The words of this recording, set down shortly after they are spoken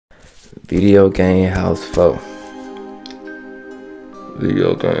Video game house 4.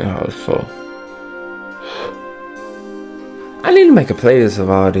 Video game house 4. I need to make a playlist of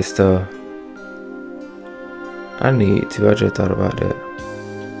all this stuff. I need to. I just thought about that.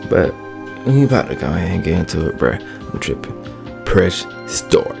 But we about to go ahead and get into it, bruh. I'm tripping. Press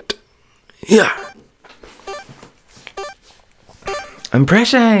start. Yeah. I'm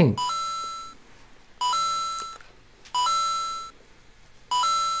pressing.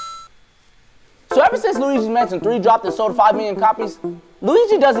 So ever since Luigi's Mansion 3 dropped and sold 5 million copies,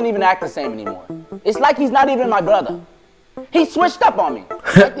 Luigi doesn't even act the same anymore. It's like he's not even my brother. He switched up on me,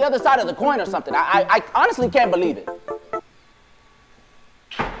 like the other side of the coin or something. I honestly can't believe it.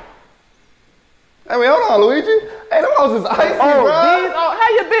 Hey, wait, hold on, Luigi. Hey, them houses icy, bro. How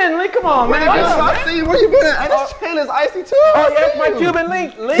you been, Link? Come on, man. Where you been at? Hey, this chain is icy too. Oh, yeah, it's my Cuban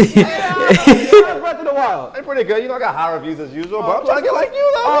Link. Yeah, Breath of the Wild. Hey, pretty good. You know, I got high reviews as usual, but I'm trying to get like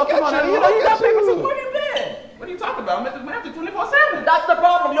you, though. Oh, come on, you got paper too. Where you been? What are you talking about? I'm at the mansion 24/7. That's the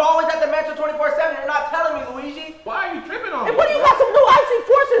problem. You're always at the mansion 24/7. You're not telling me, Luigi. Why are you tripping on me? And where do you got some new icy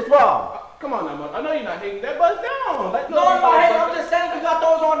forces from? Come on now, man. I know you're not hating that, but down. No, I'm not hating. I'm just saying you got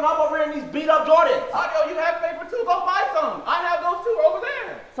those on and I'm over here in these beat up Jordans. Audio, you have paper too. Go buy some. I have those too over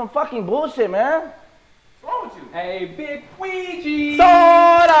there. Some fucking bullshit, man. What's wrong with you? Hey, Big Ouija.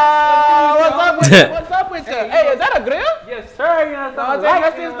 Soda! What's up with you? Hey, is that a grill? Yes, sir. Yes,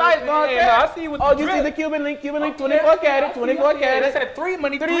 That seems nice, no, I see you with oh, the you grill. see the Cuban Link 24 karat, 24 karat. That's at 3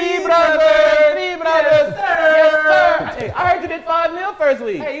 money. Three brothers. Yes, sir. Yes, sir. Hey, I heard you did 5 mil first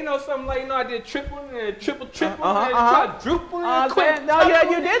week. Hey, you know something like, you know, I did triple and triple, and quadruple and No, yeah,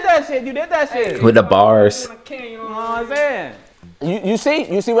 you did that shit. You did that shit. With the bars. You know what I'm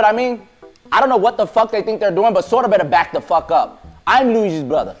saying? You see what I mean? I don't know what the fuck they think they're doing, but Sorta better back the fuck up. I'm Luigi's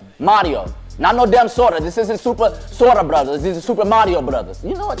brother, Mario. Not no damn Sorta. This isn't Super Sorta Brothers. This is Super Mario Brothers.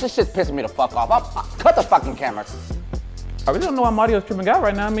 You know what? This shit's pissing me the fuck off. Cut the fucking cameras. I really don't know why Mario's tripping out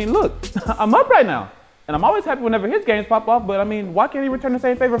right now. I mean, look, I'm up right now. And I'm always happy whenever his games pop off, but I mean, why can't he return the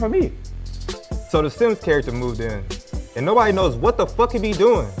same favor for me? So the Sims character moved in, and nobody knows what the fuck he be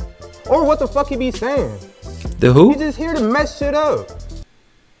doing, or what the fuck he be saying. The who? He's just here to mess shit up.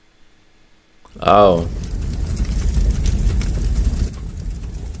 Oh.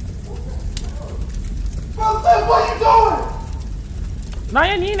 Bro, Sim, what are you doing?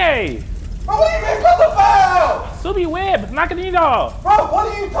 Nayanine! Bro, what do you mean, cut the foul? Subi Web, Nacardomathis! Bro, what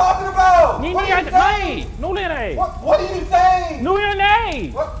are you talking about? Nini What are you saying? Nulere! What are you saying?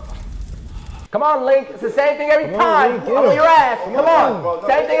 Nulere! What? Come on, Link. It's the same thing every time. I'm on your ass. Come on.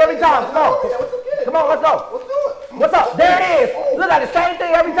 Same thing every time. Come on. Come on, let's go. Let's do it. What's up? There it is. Look at the same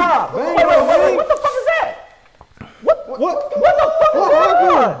thing every time. Wait. What the fuck is that? What the fuck is going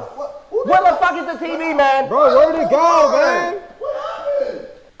on? Where the fuck is the TV, man? Bro, where'd it go, man? What happened?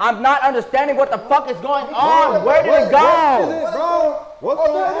 I'm not understanding what the fuck is going on. Where did it go? Bro, what's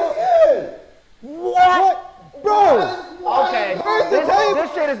going on? What? Bro! Okay,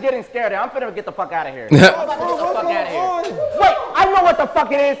 this shit is getting scary. I'm finna get the fuck out of here. Get the fuck out of here. Wait, I know what the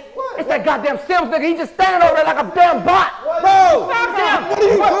fuck it is. It's that goddamn Sims nigga. He just standing over there like a damn bot. Bro, stop him. What are you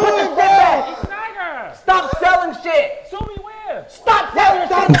doing, bro? Stop selling shit. Subi Web! Stop selling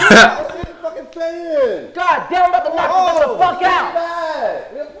shit. What are you fucking saying? God damn, I'm about to knock this the fuck out.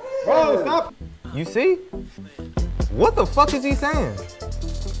 Bro, stop. You see? What the fuck is he saying?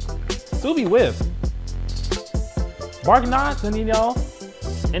 Subi Web. Bargnots and, you know,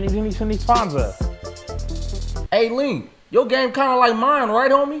 and he's sponsor. Hey, Link, your game kind of like mine,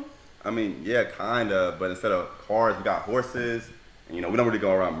 right, homie? I mean, yeah, kinda, but instead of cars, we got horses. And, you know, we don't really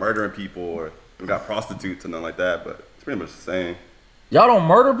go around murdering people, or we got prostitutes and nothing like that, but it's pretty much the same. Y'all don't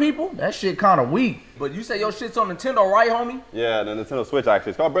murder people? That shit kind of weak. But you say your shit's on Nintendo, right, homie? Yeah, the Nintendo Switch,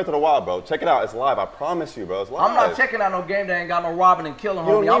 actually. It's called Breath of the Wild, bro. Check it out. It's live. I promise you, bro. It's live. I'm not checking out no game that ain't got no robbing and killing,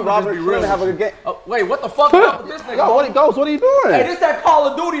 You homie. don't I'm need gonna Robert just be real. have a good game. Wait, what the fuck is up with this nigga? Yo, what are you doing? Hey, this that Call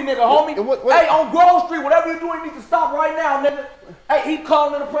of Duty nigga, homie. Hey, on Grove Street, whatever you doing, you need to stop right now, nigga. Hey, he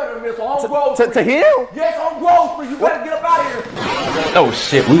calling in a predator missile on Grove Street. To him? Yes, on Grove Street. You better get up out of here. Oh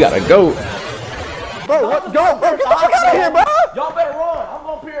shit, we gotta go. Bro, what? Go, bro, get the fuck out of here, bro. Y'all better run. I'm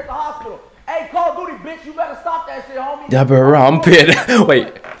gonna appear at the hospital. Hey, Call of Duty, bitch, you better stop that shit, homie. Y'all better run. I'm pit.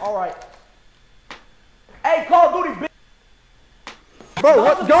 Wait. All right. Hey, Call of Duty, bitch. Bro,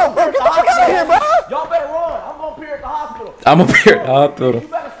 what? Go, bro, get the fuck out of here, bro. Y'all better run. I'm gonna appear at the hospital. I'm up here at the hospital. You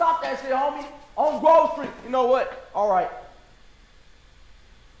better stop that shit, homie. On Grove Street. You know what? All right.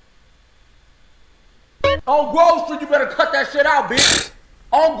 On Grove Street, you better cut that shit out, bitch.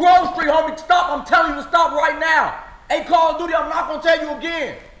 On Grove Street, homie, stop. I'm telling you to stop right now. Hey, Call of Duty, I'm not gonna tell you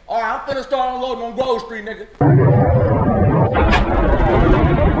again. All right, I'm finna start unloading on Grove Street, nigga.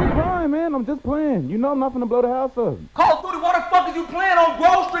 just playing. You know I'm not finna blow the house up. Call of Duty, what the fuck is you playing on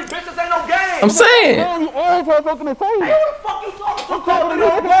Grove Street, bitch? This ain't no game. I'm saying. Man, you always have something to say. Hey, who the fuck you talking to? Call of Duty,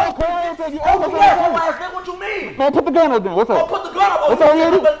 You always OTS, have whole ass nigga, what you mean? Man, put the gun up there. What's Oh, up? put the gun up. What's up,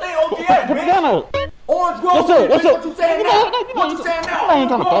 you? But they OTS, Put the gun up. Orange Grove What's Street, up? What's bitch, up? what you saying You now? know, What you saying now? I ain't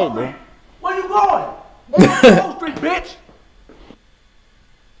trying to fight, bro. Where you going? Orange Grove Street, bitch.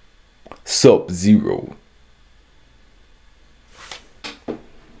 Sub-Zero.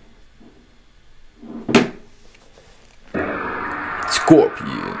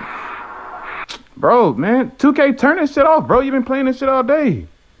 Scorpion. Bro, man, 2K, turn this shit off, bro. You been playing this shit all day.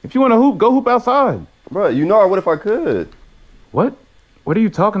 If you want to hoop, go hoop outside. Bro, you know I would if I could. What? What are you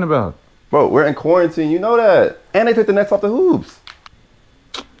talking about? Bro, we're in quarantine, you know that. And they took the nets off the hoops.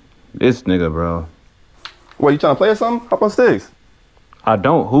 This nigga, bro. What, you trying to play or something? Hop on sticks. I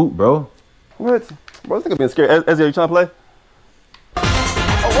don't hoop, bro. What? Bro, this nigga being scared. Ezzy, you trying to play?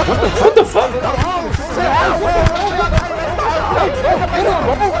 What the fuck?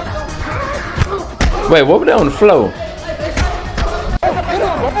 Wait, what was that on the floor?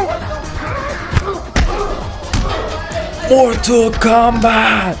 Mortal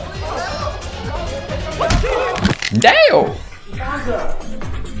Kombat! Damn!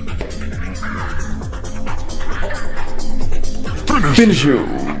 Finish you!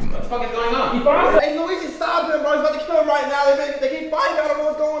 Hey, Luigi, stop him, bro. He's about to kill him right now. They keep fighting. I don't know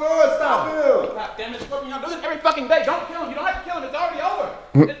what's going on. Stop him. God damn it, Scorpion, y'all do this every fucking day. Don't kill him. You don't have to kill him. It's already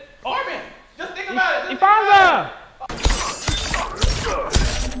over. Armin, just think about it. Ifanza!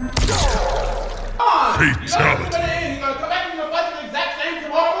 Fatality. He's gonna come back and you're gonna fight the exact same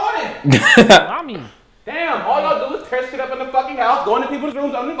tomorrow morning. Mommy. Damn, all y'all do is tear shit up in the fucking house, go into people's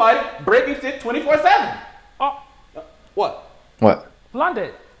rooms uninvited, breaking shit 24/7. Oh, What? What?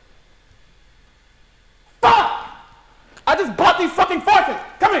 Blonded. Fuck! I just bought these fucking forces.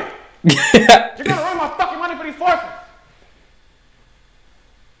 Come here. You're gonna ruin my fucking money for these forces.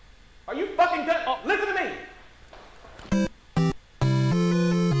 Are you fucking good? Oh, listen to me.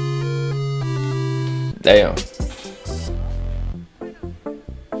 Damn.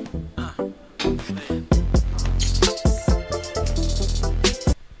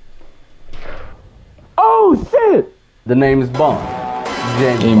 Oh, shit! The name is Bond.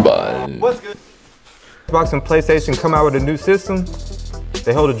 James. Aimbot. What's good? Xbox and PlayStation come out with a new system,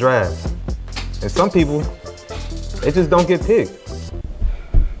 they hold a draft. And some people, they just don't get picked.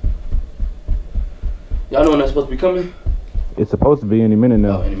 Y'all know when that's supposed to be coming? It's supposed to be any minute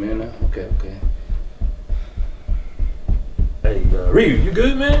now. Oh, any minute now? Okay, okay. Hey, Ryu, you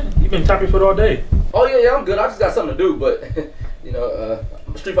good, man? You been chopping foot all day. Oh, yeah, I'm good. I just got something to do, but, you know,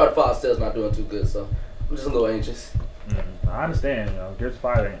 Street Fighter 5 sales not doing too good, so I'm just a little anxious. I understand, you know, Gears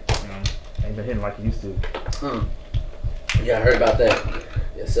 5 ain't been hitting like it used to. Yeah, I heard about that.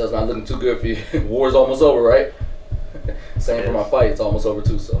 Yeah, sales not looking too good for you. War's almost over, right? Same for my fight. It's almost over,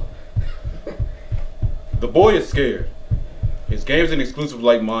 too, so. The boy is scared. His game's an exclusive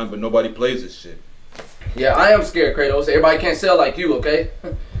like mine, but nobody plays this shit. Yeah, I am scared, Kratos. Everybody can't sell like you, okay?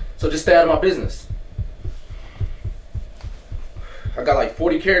 So just stay out of my business. I got like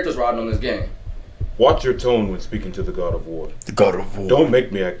 40 characters riding on this game. Watch your tone when speaking to the God of War. The God of War. Don't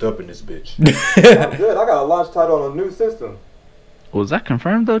make me act up in this bitch. I'm good. I got a launch title on a new system. Was that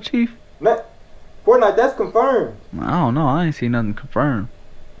confirmed though, Chief? Man, Fortnite, that's confirmed. I don't know. I ain't seen nothing confirmed.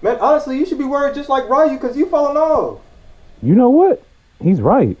 Man, honestly, you should be worried just like Ryu, because you falling off. You know what? He's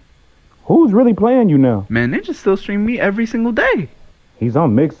right. Who's really playing you now? Man, they just still stream me every single day. He's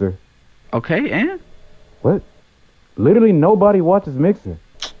on Mixer. Okay, and? What? Literally nobody watches Mixer.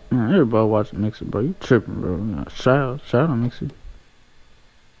 Man, everybody watching Mixer, bro. You tripping, bro. You know, shout out Mixer.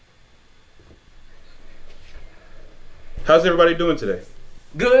 How's everybody doing today?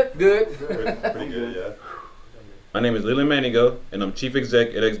 Good, good. Pretty good, yeah. My name is Leland Manigo, and I'm Chief Exec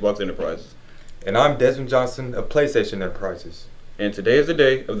at Xbox Enterprises. And I'm Desmond Johnson of PlayStation Enterprises. And today is the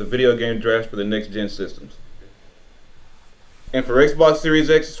day of the video game draft for the next gen systems. And for Xbox Series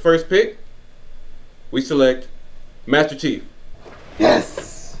X's first pick, we select Master Chief.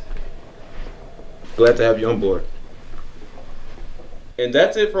 Yes. Glad to have you on board. And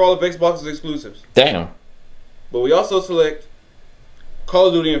that's it for all of Xbox's exclusives. Damn. But we also select Call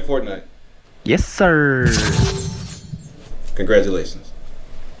of Duty and Fortnite. Yes, sir. Congratulations.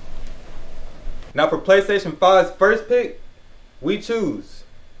 Now for PlayStation 5's first pick, we choose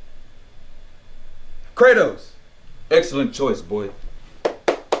Kratos. Excellent choice, boy.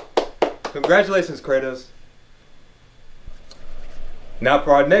 Congratulations, Kratos. Now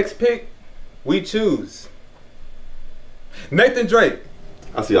for our next pick, we choose Nathan Drake.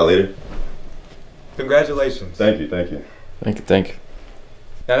 I'll see y'all later. Congratulations. Thank you, thank you. Thank you, thank you.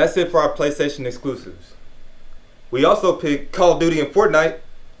 Now that's it for our PlayStation exclusives. We also picked Call of Duty and Fortnite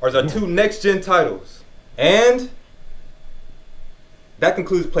as our 2 next-gen titles. And that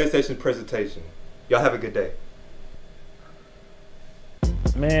concludes PlayStation's presentation. Y'all have a good day.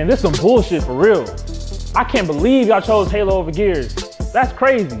 Man, this some bullshit for real. I can't believe y'all chose Halo over Gears. That's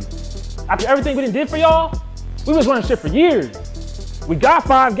crazy. After everything we did for y'all, we was running shit for years. We got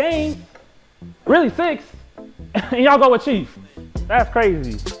 5 games, really 6, and y'all go with Chief. That's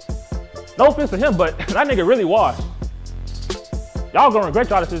crazy. No offense to him, but that nigga really washed. Y'all gonna regret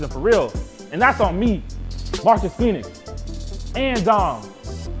y'all decision for real. And that's on me, Marcus Phoenix, and Dom.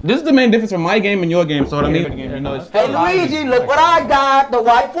 This is the main difference from my game and your game, so what I mean. You know, hey Luigi, look what I got. The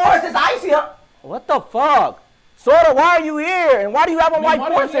white forces, I see her. What the fuck? Sorta, why are you here? And why do you have on white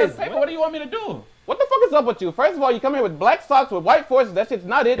forces? What do you want me to do? What the fuck is up with you? First of all, you come here with black socks with white forces. That shit's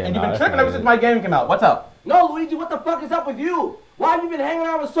not it. Yeah, and you've been tripping ever since my game came out. What's up? No, Luigi, what the fuck is up with you? Why have you been hanging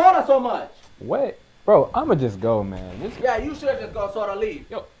out with Sorta so much? What? Bro, I'ma just go, man. Yeah, you should just go Sorta leave.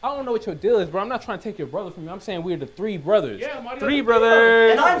 Yo, I don't know what your deal is, bro. I'm not trying to take your brother from you. I'm saying we're the 3 brothers. Yeah, Mario, 3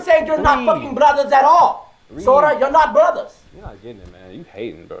 brothers. And I'm saying you're not fucking brothers at all. Sorta, you're not brothers. You're not getting it, man. You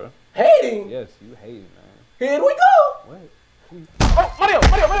hating, bro. Hating? Yes, you hating, man. Here we go. What? Oh, Mario,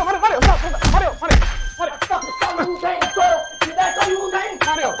 stop, Mario. Fuck, tell me who's hating, Sorta. Did that tell you who's hating?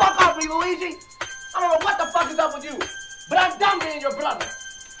 Mario. Fuck off me, Luigi. I don't know what the fuck is up with you, but I'm done being your brother.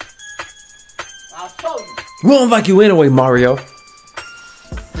 I'll show you. We don't like you anyway, Mario.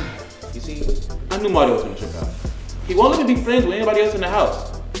 You see, I knew Mario was gonna trip out. He won't let me be friends with anybody else in the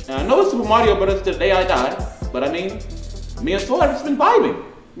house. And I know it's Super Mario Brothers the day I died, but I mean, me and Sword have just been vibing.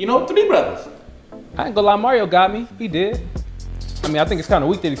 You know, 3 brothers. I ain't gonna lie, Mario got me. He did. I mean, I think it's kind of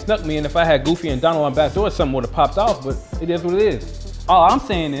weak that he snuck me, and if I had Goofy and Donald on back door, something would have popped off, but it is what it is. All I'm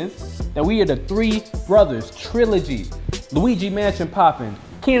saying is that we are the 3 brothers trilogy. Luigi Mansion popping,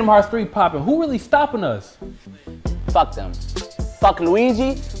 Kingdom Hearts 3 popping. Who really stopping us? Fuck them. Fuck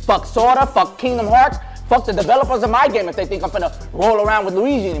Luigi, fuck Sorta, fuck Kingdom Hearts, fuck the developers of my game if they think I'm finna roll around with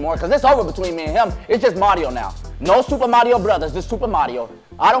Luigi anymore, because it's over between me and him. It's just Mario now. No Super Mario Brothers, just Super Mario.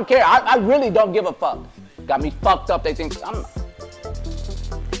 I don't care. I really don't give a fuck. Got me fucked up. They think I'm...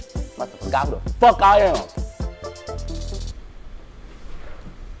 Must have forgot who the fuck I am.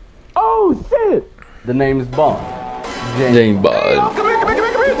 Oh, shit. The name is Bond. James Bond. Hey, come here.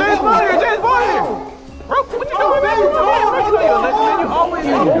 James Bond here. Bro, what you doing, man? You always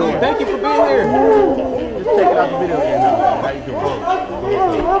do. Thank you for being here. Just check it out the video game now. How you doing?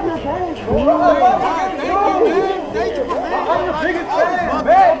 Thank you for being here. I'm your biggest fan,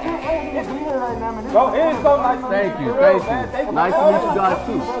 man. Bro, it is so nice. Thank you. Nice to meet you guys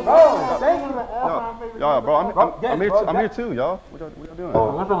too. Bro, thank you. Y'all, bro, I'm here too, y'all. What y'all doing? Oh,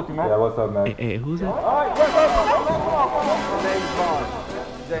 what's up with you, man? Yeah, what's up, man? Hey, who's that?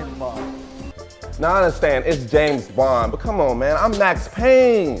 James Bond. Now I understand it's James Bond, but come on, man, I'm Max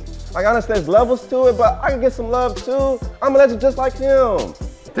Payne. Like, I understand there's levels to it, but I can get some love too. I'm a legend just like him.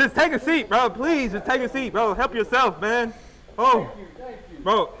 Just take a seat, bro. Please, just take a seat, bro. Help yourself, man. Oh. Thank you.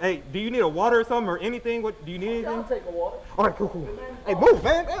 Bro, hey, do you need a water or something or anything? What do you need anything? I'll take a water. All right, cool. Hey, move,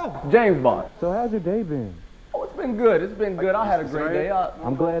 man. Damn. James Bond. So how's your day been? Oh, it's been good. I had a great day.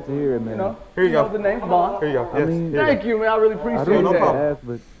 I'm glad to hear it, man. You know, Here you go. The name's Bond. Here you go. Yes. I mean, Thank you, man. I really appreciate I don't know that. how to ask,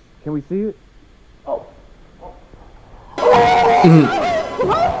 but can we see it? Oh.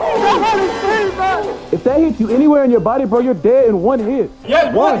 If that hits you anywhere in your body, bro, you're dead in 1 hit.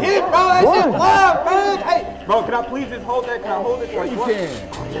 Yeah, one hit, bro. That's just live, man. Hey, bro, can I please just hold that? Can I hold it? Sure you can.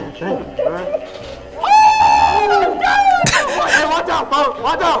 Thank you, man. Hey, watch out, bro.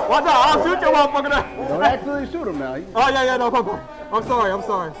 Watch out. I'll shoot your motherfucker now. Don't actually shoot him now. Oh, yeah, no, come on. I'm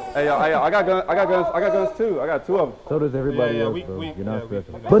sorry. Hey, yo, I got guns too. I got 2 of them. So does everybody Yeah, else, we- bro. we- You're not yeah, we-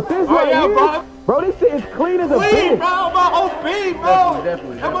 special. But this Oh, right yeah, here, bro, this shit is clean as a Please, bitch. bro, my OB, bro.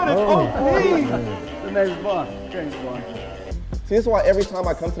 Definitely. That one is OB. The name's Bond. James Bond. See, this is why every time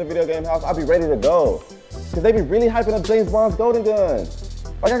I come to the video game house, I be ready to go. Because they be really hyping up James Bond's golden gun.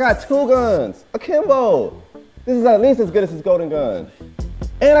 Like, I got 2 guns, akimbo. This is at least as good as his golden gun.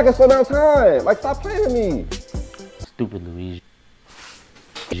 And I can slow down time. Like, stop playing with me. Stupid Luigi.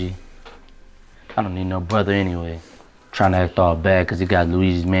 I don't need no brother anyway. Trying to act all bad because he got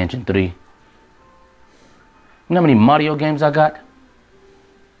Luigi's Mansion 3. You know how many Mario games I got?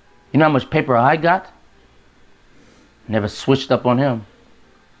 You know how much paper I got? Never switched up on him.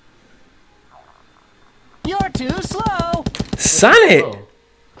 You're too slow. Sonic!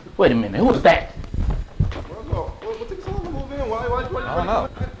 Wait a minute, who was that? What took so long to move in? Why I don't know.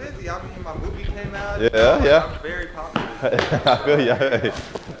 I'm busy. I mean, my movie came out. Yeah. I'm very popular. I feel ya.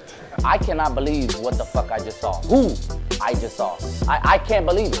 I cannot believe what the fuck I just saw. Who? I just saw. I can't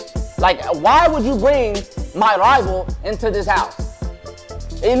believe it. Like, why would you bring my rival into this house?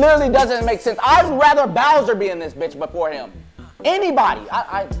 It literally doesn't make sense. I'd rather Bowser be in this bitch before him. Anybody.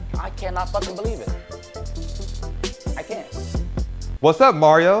 I cannot fucking believe it. I can't. What's up,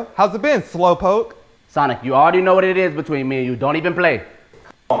 Mario? How's it been, Slowpoke? Sonic, you already know what it is between me and you. Don't even play.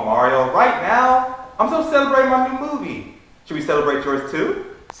 Come on, Mario. Right now, I'm still celebrating my new movie. Should we celebrate yours too?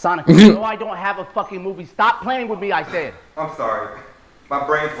 Sonic, you know I don't have a fucking movie. Stop playing with me, I said. I'm sorry. My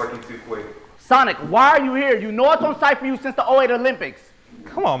brain's working too quick. Sonic, why are you here? You know it's on site for you since the 08 Olympics.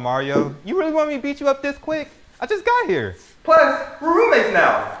 Come on, Mario. You really want me to beat you up this quick? I just got here. Plus, we're roommates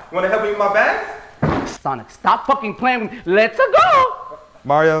now. You want to help me with my bags? Sonic, stop fucking playing with me. Let's go.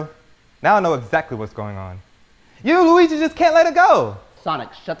 Mario, now I know exactly what's going on. You and Luigi just can't let it go. Sonic,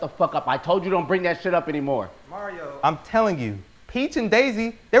 shut the fuck up. I told you don't bring that shit up anymore. Mario, I'm telling you, Peach and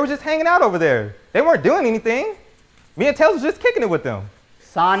Daisy, they were just hanging out over there. They weren't doing anything. Me and Tails was just kicking it with them.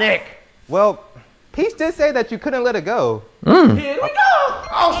 Sonic. Well, Peach did say that you couldn't let it go. Here we go.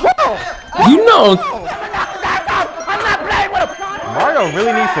 Oh, you know. I'm not playing with him. Mario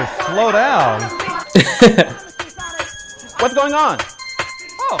really needs to slow down. What's going on?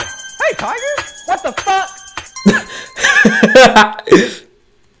 Oh, hey, Tiger. What the fuck?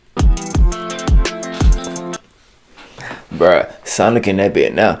 Bruh, Sonic in that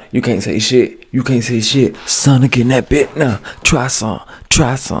bit now. You can't say shit. You can't say shit. Sonic in that bit now. Try some.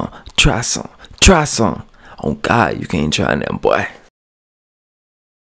 Try some. Try some. Try some. Oh God, you can't try that, boy.